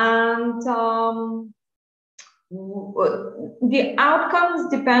 And the outcomes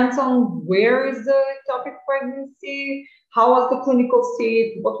depends on where is the ectopic pregnancy, how was the clinical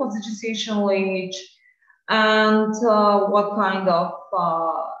state, what was the gestational age, and what kind of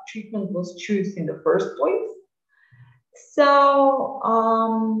treatment was chosen in the first place. So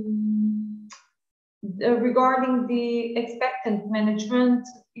regarding the expectant management,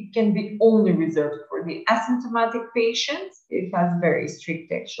 it can be only reserved for the asymptomatic patients. It has very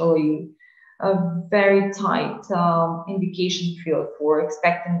strict, actually, a very tight indication field for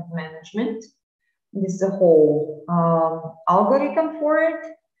expectant management. This is a whole algorithm for it.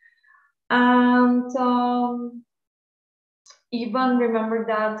 And even remember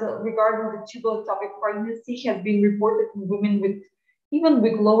that regarding the tubal ectopic pregnancy has been reported in women with even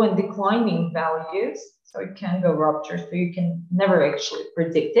with low and declining values. So it can go rupture, so you can never actually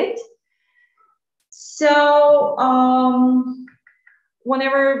predict it. So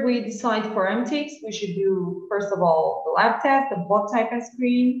whenever we decide for MTX, we should do, first of all, the lab test, the blood type and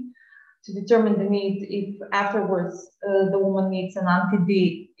screen, to determine the need, if afterwards the woman needs an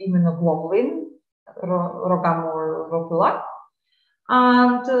anti-D immunoglobulin, Rogam or Rofulac.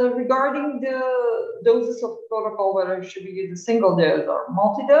 And regarding the doses of protocol, whether it should be used a single dose or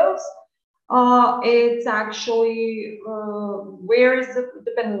multi-dose, it's actually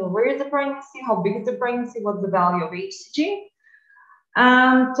depending on where is the pregnancy, how big is the pregnancy, what's the value of HCG.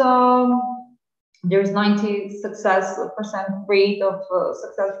 And there's 90% success rate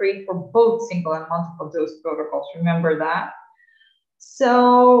for both single and multiple dose protocols. Remember that.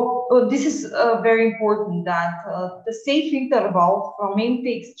 So this is very important, that the safe interval from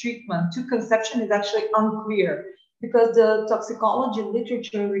MTX treatment to conception is actually unclear, because the toxicology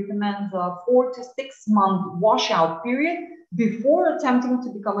literature recommends a 4 to 6 month washout period before attempting to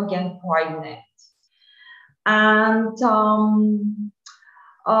become again pregnant. And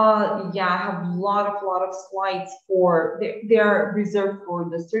Yeah, I have a lot of slides for, they are reserved for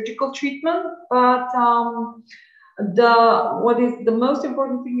the surgical treatment, but what is the most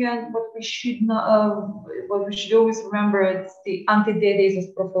important thing and what we should not, what we should always remember is the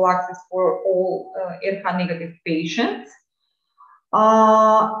antidiastasis prophylaxis for all RH negative patients.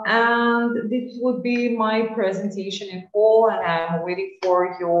 And this would be my presentation in full, and I'm waiting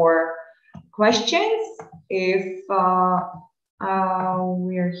for your questions if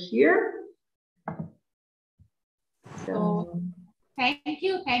we're here. So thank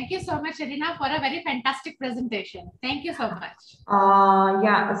you so much, Irina, for a very fantastic presentation. Thank you so much.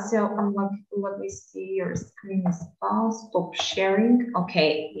 Yeah, so I'm like, let me see, your screen is fast. Stop sharing.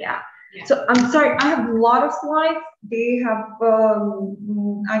 Okay, yeah. So I'm sorry, I have a lot of slides. They have,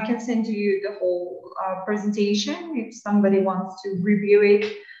 I can send you the whole presentation if somebody wants to review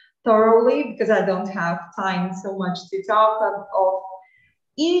it thoroughly, because I don't have time so much to talk of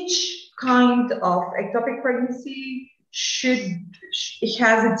each kind of ectopic pregnancy. It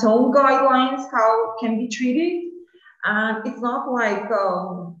has its own guidelines how it can be treated, and it's not like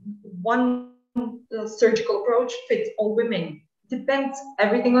one surgical approach fits all women. Depends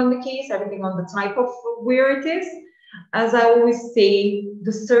everything on the case, everything on the type of where it is. As I always say,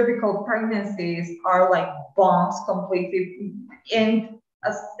 the cervical pregnancies are like bombs completely, and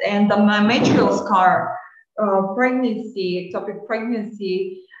the mammary scar pregnancy, ectopic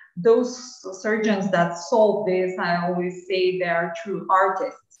pregnancy, those surgeons that solve this, I always say they are true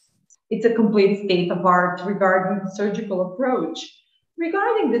artists. It's a complete state of art regarding the surgical approach.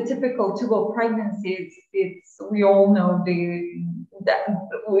 Regarding the typical tubal pregnancies, we all know that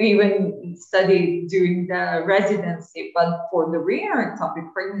we even studied during the residency, but for the rare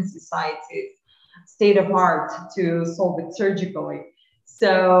ectopic pregnancy sites, it's state of art to solve it surgically.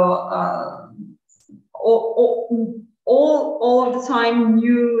 So all of the time,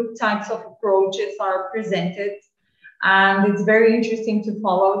 new types of approaches are presented, and it's very interesting to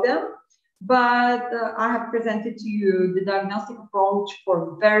follow them. But I have presented to you the diagnostic approach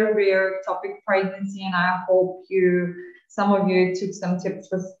for very rare ectopic pregnancy, and I hope some of you took some tips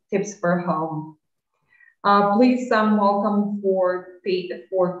for home. Please, I'm welcome for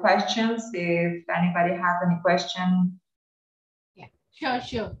questions if anybody has any question. Yeah,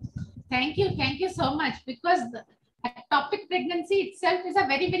 sure. Thank you so much, because ectopic pregnancy itself is a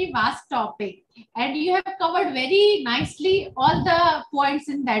very vast topic, and you have covered very nicely all the points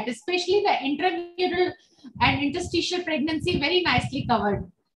in that, especially the intramural and interstitial pregnancy, very nicely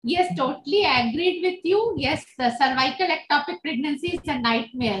covered. Yes, totally agreed with you. Yes, the cervical ectopic pregnancy is a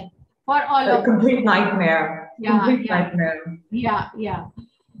nightmare for all of us. Complete nightmare. Nightmare. Yeah.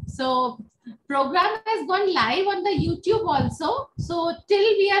 So program has gone live on the YouTube also. So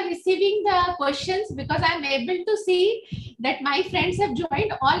till we are receiving the questions, because I'm able to see that my friends have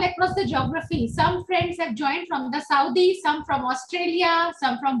joined all across the geography. Some friends have joined from the Saudi, some from Australia,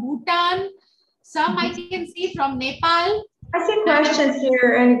 some from Bhutan, some I can see from Nepal. I see questions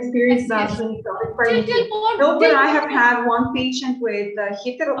here and experience about ectopic pregnancy. No, but I have had one patient with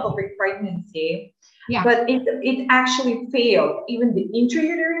heterotopic pregnancy. Yeah. But it actually failed, even the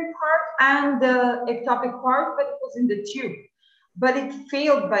intrauterine part and the ectopic part, but it was in the tube. But it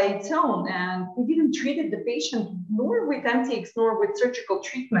failed by its own, and we didn't treat the patient nor with MTX nor with surgical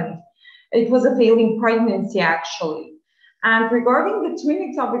treatment. It was a failing pregnancy, actually. And regarding the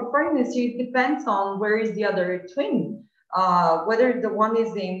twin ectopic pregnancy, it depends on where is the other twin, whether the one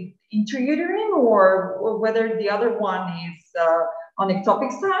is in intrauterine or whether the other one is on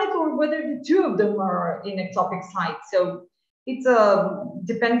ectopic side, or whether the two of them are in ectopic side. So it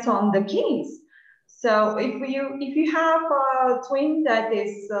depends on the case. So if you have a twin that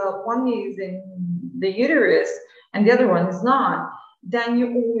is one is in the uterus and the other one is not, then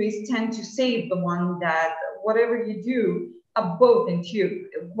you always tend to save the one that whatever you do, both in tube.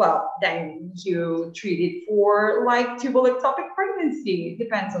 Well, then you treat it for like tubal ectopic pregnancy. It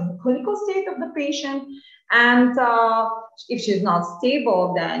depends on the clinical state of the patient. And if she's not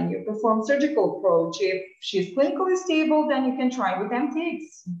stable, then you perform surgical approach. If she's clinically stable, then you can try with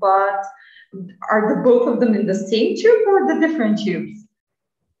MTX. But are both of them in the same tube or the different tubes?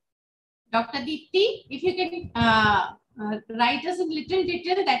 Dr. Deepti, if you can write us in little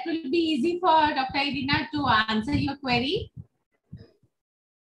detail, that will be easy for Dr. Irina to answer your query.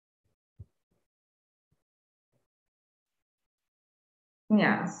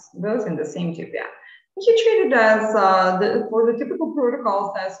 Yes, both in the same tube, yeah. You treat it as, for the typical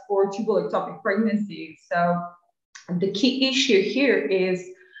protocols as for tubal ectopic pregnancy. So the key issue here is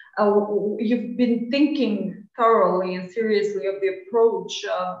you've been thinking thoroughly and seriously of the approach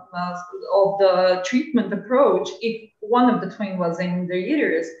of the treatment approach if one of the twin was in the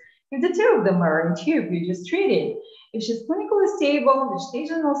uterus. If the two of them are in tube, you just treat it. If she's clinically stable, the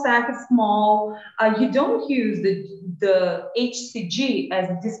gestational sac is small, you don't use the HCG as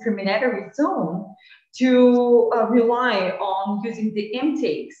a discriminatory zone to rely on using the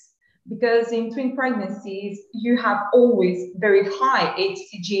intakes. Because in twin pregnancies, you have always very high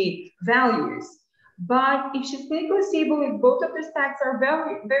HCG values. But if she's clinically stable, if both of the stacks are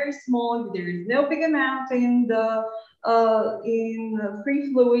very, very small, if there is no big amount in the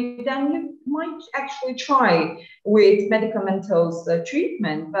free fluid, then you might actually try with medicamentous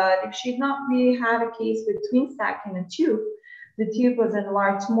treatment. But if she not really had a case with twin sac in a tube, the tube was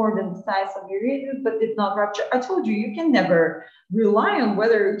enlarged more than the size of your uterus, but did not rupture. I told you, you can never rely on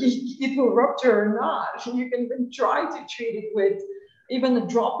whether it will rupture or not. You can even try to treat it with even the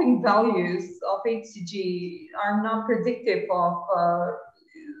dropping values of HCG are not predictive of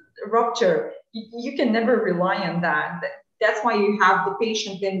rupture. You can never rely on that. That's why you have the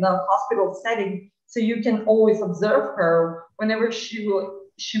patient in the hospital setting, so you can always observe her whenever she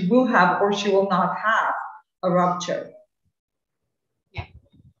will have or she will not have a rupture.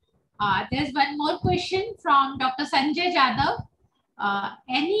 There's one more question from Dr. Sanjay Jadhav.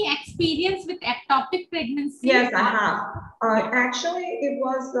 Any experience with ectopic pregnancy? Yes, I have. Actually, it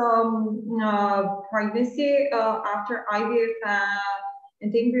was pregnancy after IVF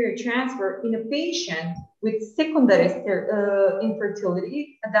and embryo transfer in a patient with secondary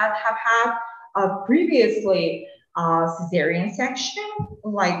infertility that have had previously cesarean section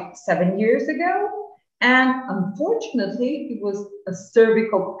like 7 years ago. And unfortunately, it was a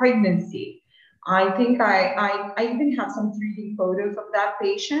cervical pregnancy. I think I even have some 3D photos of that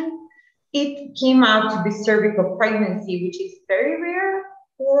patient. It came out to be cervical pregnancy, which is very rare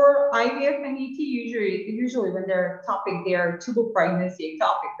for IVF and ET. Usually when they're ectopic, they are tubal pregnancy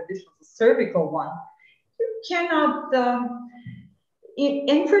ectopic, but this was a cervical one. You cannot,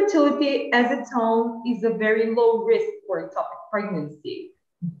 infertility as its own is a very low risk for ectopic pregnancy,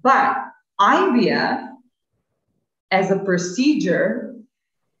 but IVF as a procedure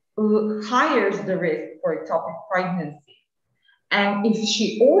higher the risk for ectopic pregnancy. And if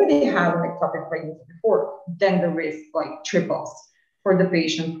she already had an ectopic pregnancy before, then the risk like triples for the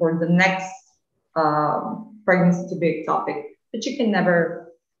patient for the next pregnancy to be ectopic. But you can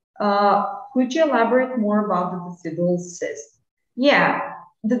never, could you elaborate more about the decidual cysts? Yeah,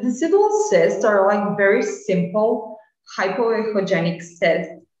 the decidual cysts are like very simple hypoechogenic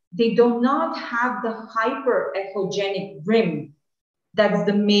cysts. They do not have the hyperechogenic rim. That's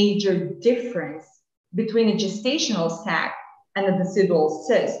the major difference between a gestational sac and a decidual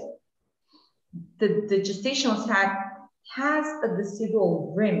cyst. The gestational sac has a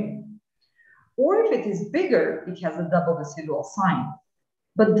decidual rim, or if it is bigger, it has a double decidual sign.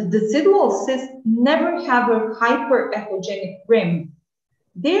 But the decidual cysts never have a hyperechogenic rim.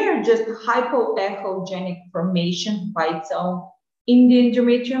 They're just hypoechogenic formation by its own. In the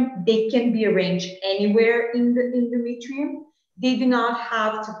endometrium, they can be arranged anywhere in the endometrium. They do not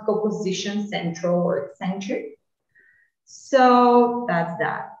have typical position, central or eccentric. So that's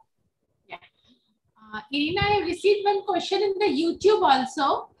that. Yeah. Irina, I received one question in the YouTube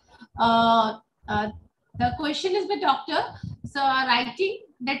also. The question is by doctor. So writing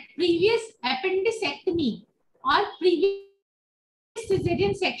that previous appendicectomy or previous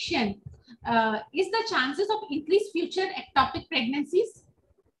cesarean section is the chances of increased future ectopic pregnancies?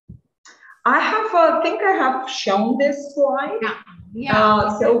 I think I have shown this slide.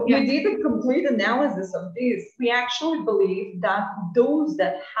 Yeah. We did a complete analysis of this. We actually believe that those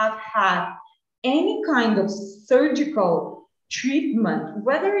that have had any kind of surgical treatment,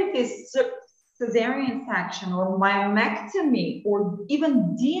 whether it is cesarean section or myomectomy or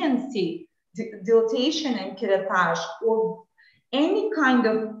even DNC, dilatation and curettage, or any kind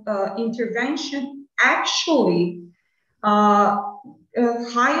of intervention actually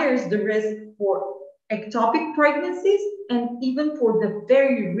higher the risk for ectopic pregnancies and even for the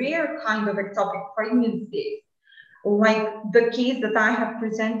very rare kind of ectopic pregnancies, like the case that I have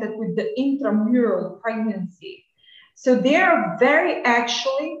presented with the intramural pregnancy. So they are very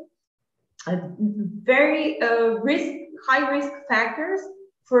actually very high risk factors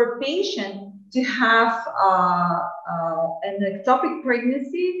for a patient to have an ectopic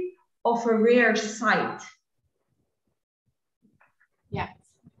pregnancy of a rare site.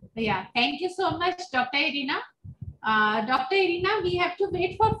 Yeah, thank you so much, Dr. Irina. Dr. Irina, we have to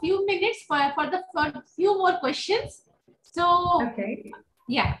wait for a few minutes for few more questions. So, okay.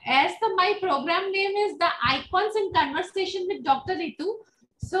 Yeah, as my program name is the Icons in Conversation with Dr. Ritu.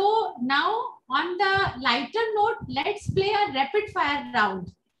 So now on the lighter note, let's play a rapid fire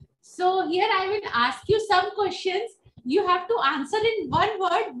round. So here I will ask you some questions. You have to answer in one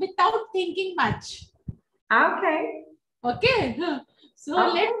word without thinking much. Okay. Okay. So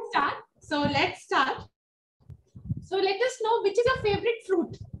Okay. let's start. So let us know, which is your favorite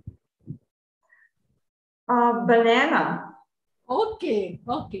fruit? Banana. Okay.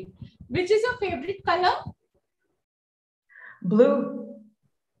 Which is your favorite color? Blue.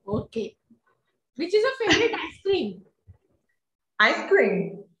 Okay. Which is your favorite ice cream? Ice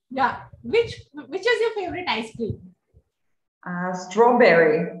cream. Yeah. Which is your favorite ice cream?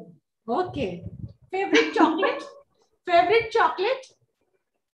 Strawberry. Okay. Favorite chocolate? Favorite chocolate?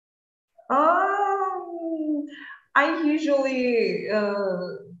 I usually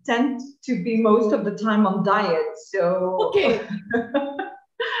tend to be most of the time on diet, so okay.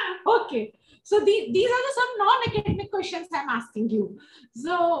 Okay. So these are some non-academic questions I'm asking you.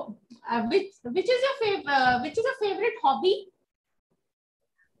 So which is your favorite? Which is your favorite hobby?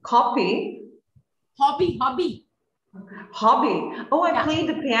 Copy. Hobby. Oh, I play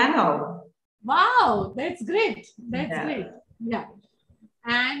the piano. Wow, that's great. That's great. Yeah.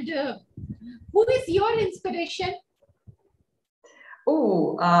 And who is your inspiration?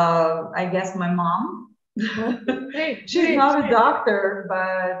 Oh, I guess my mom. Great. She's not a doctor,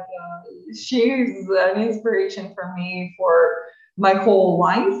 but she's an inspiration for me for my whole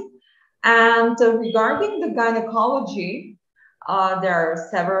life. And regarding the gynecology, there are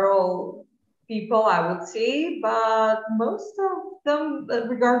several people, I would say, but most of them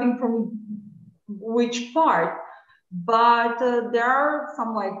regarding from which part. But there are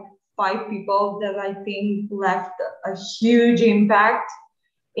some like 5 people that I think left a huge impact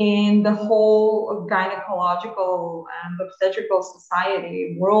in the whole gynecological and obstetrical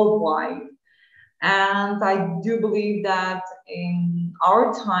society worldwide. And I do believe that in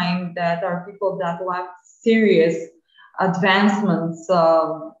our time that are people that left serious advancements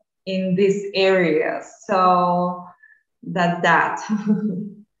in this area. So that.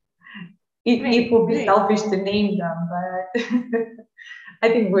 It would be selfish to name them, but I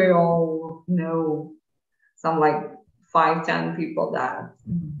think we all know some like 5-10 people that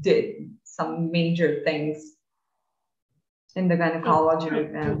did some major things in the gynecology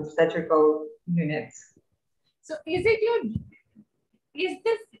and obstetrical units. So is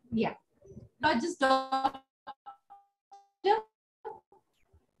this, yeah, not just doctor?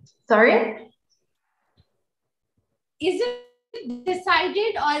 Sorry? Is it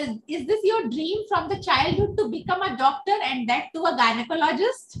decided, or is this your dream from the childhood to become a doctor and that to a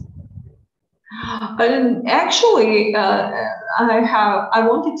gynecologist? Actually, I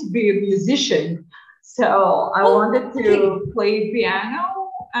wanted to be a musician, so I wanted to play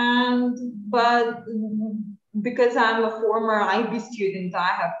piano, but because I'm a former IB student, I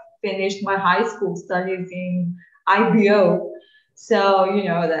have finished my high school studies in IBO. So,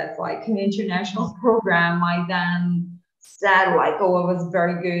 that's like an international program. I then said like, oh, I was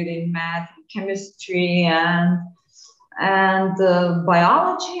very good in math, chemistry, and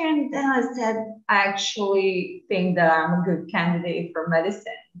biology. And then I said, I actually think that I'm a good candidate for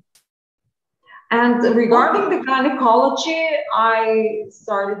medicine. And regarding the gynecology, I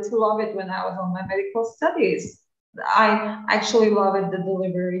started to love it when I was on my medical studies. I actually loved the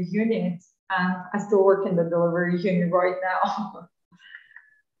delivery unit, and I still work in the delivery unit right now.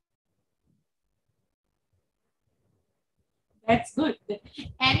 That's good.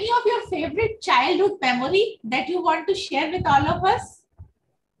 Any of your favorite childhood memory that you want to share with all of us?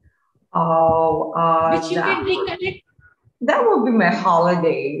 Which you can recollect? That would be my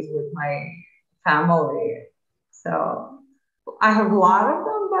holidays with my family. So I have a lot of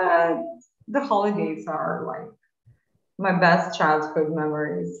them, but the holidays are like my best childhood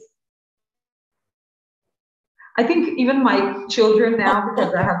memories. I think even my children now,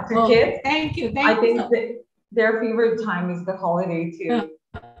 because I have 2 kids, thank you. I think that their favorite time is the holiday too.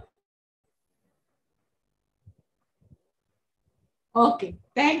 Okay,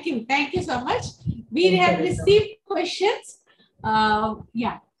 thank you so much. We have received questions. One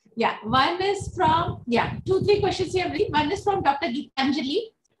is from 2-3 questions here. One is from Dr.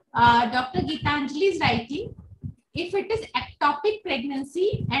 Geetanjali. Dr. Geetanjali is writing, if it is ectopic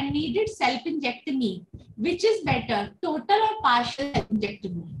pregnancy and needed self-injectomy, which is better, total or partial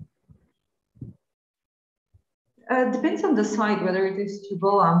self-injectomy? Depends on the site, whether it is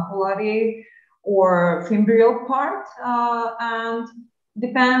tubal, ampullary, or fimbrial part, and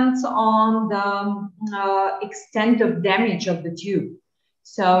depends on the extent of damage of the tube.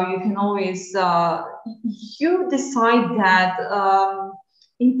 So you can always, you decide that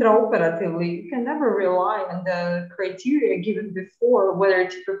intraoperatively, you can never rely on the criteria given before, whether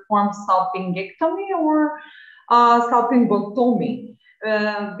to perform salpingectomy or salpingotomy.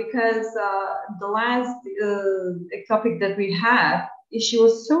 Because the last ectopic that we had, she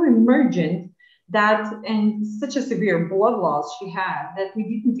was so emergent that, and such a severe blood loss she had, that we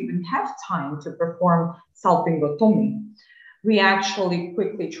didn't even have time to perform salpingotomy. We actually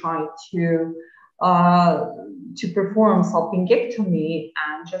quickly tried to perform salpingectomy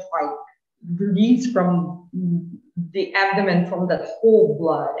and just like release from the abdomen from that whole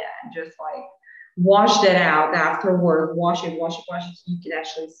blood and just like wash that out afterward, wash it, so you can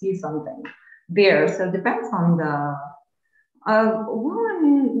actually see something there. So it depends on the,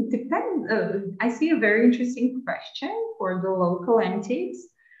 I see a very interesting question for the local intakes.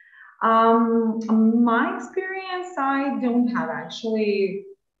 My experience, I don't have actually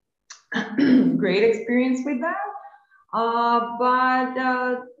great experience with that. But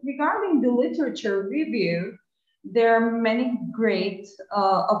regarding the literature review, there are many great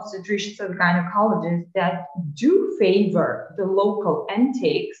obstetricians and gynecologists that do favor the local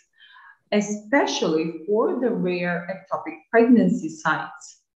intakes, especially for the rare ectopic pregnancy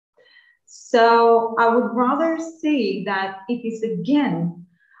sites. So I would rather say that it is again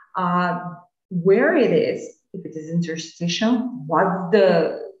where it is, if it is interstitial, what's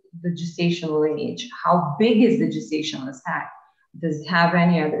the gestational lineage, how big is the gestational sac, does it have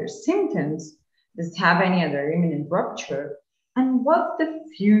any other symptoms, does it have any other imminent rupture, and what's the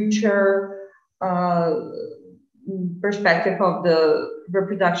future perspective of the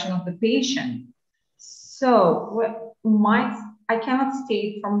reproduction of the patient. So I cannot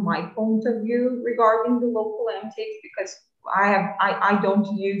state from my point of view regarding the local intakes because I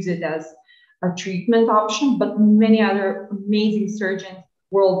don't use it as a treatment option, but many other amazing surgeons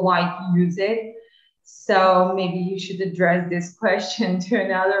worldwide use it. So maybe you should address this question to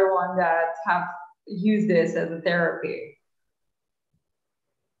another one that have used this as a therapy.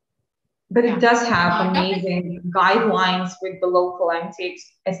 But it does have amazing guidelines with the local intakes,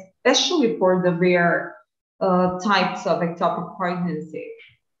 especially for the rare types of ectopic pregnancy.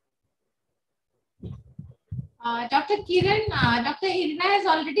 Dr. Kiran, Dr. Irina has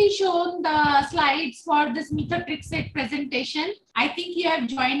already shown the slides for this methotrexate presentation. I think you have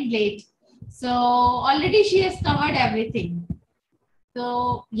joined late. So already she has covered everything.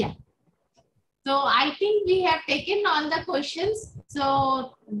 So yeah. So I think we have taken all the questions.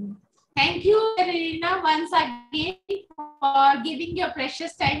 So thank you, Irina, once again for giving your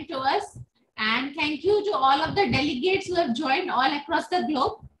precious time to us. And thank you to all of the delegates who have joined all across the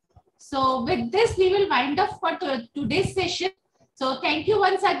globe. So with this, we will wind up for today's session. So thank you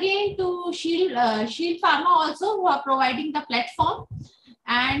once again to Shield Pharma also who are providing the platform.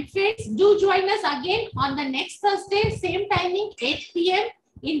 And friends, do join us again on the next Thursday, same timing, 8 p.m.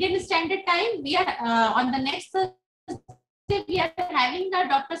 Indian Standard Time. We are on the next Thursday, we are having the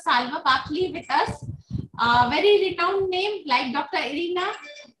Dr. Salva Bakli with us. Very renowned name like Dr. Irina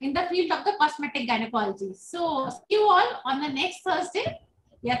in the field of the cosmetic gynecology. So see you all on the next Thursday.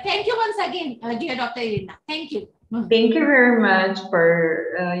 Yeah, thank you once again, dear Dr. Irina. Thank you. Thank you very much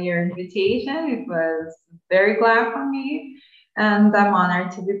for your invitation. It was very glad for me, and I'm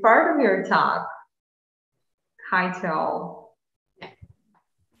honored to be part of your talk. Hi to all. Yeah.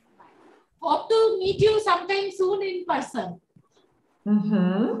 Hope to meet you sometime soon in person.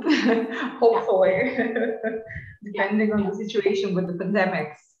 Hopefully, depending on the situation with the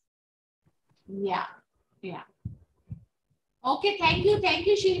pandemics. Yeah. Okay, thank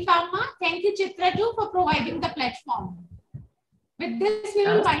you, Shield Pharma. Thank you, Chitraju, for providing the platform. With this, we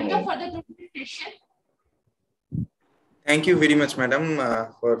will wind up for the presentation. Thank you very much, madam,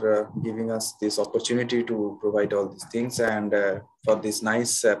 for giving us this opportunity to provide all these things and for this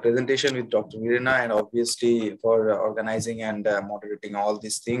nice presentation with Dr. Irina, and obviously for organizing and moderating all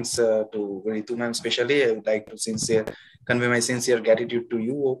these things to Ritu ma'am especially. I would like to convey my sincere gratitude to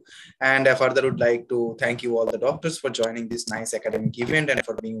you, and further would like to thank you all the doctors for joining this nice academic event and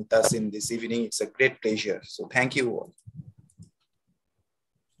for being with us in this evening. It's a great pleasure. So thank you all.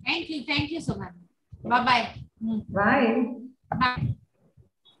 Thank you so much. Bye-bye. Bye. Bye.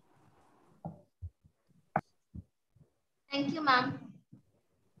 Thank you, ma'am.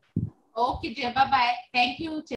 Okay, dear. Bye-bye. Thank you.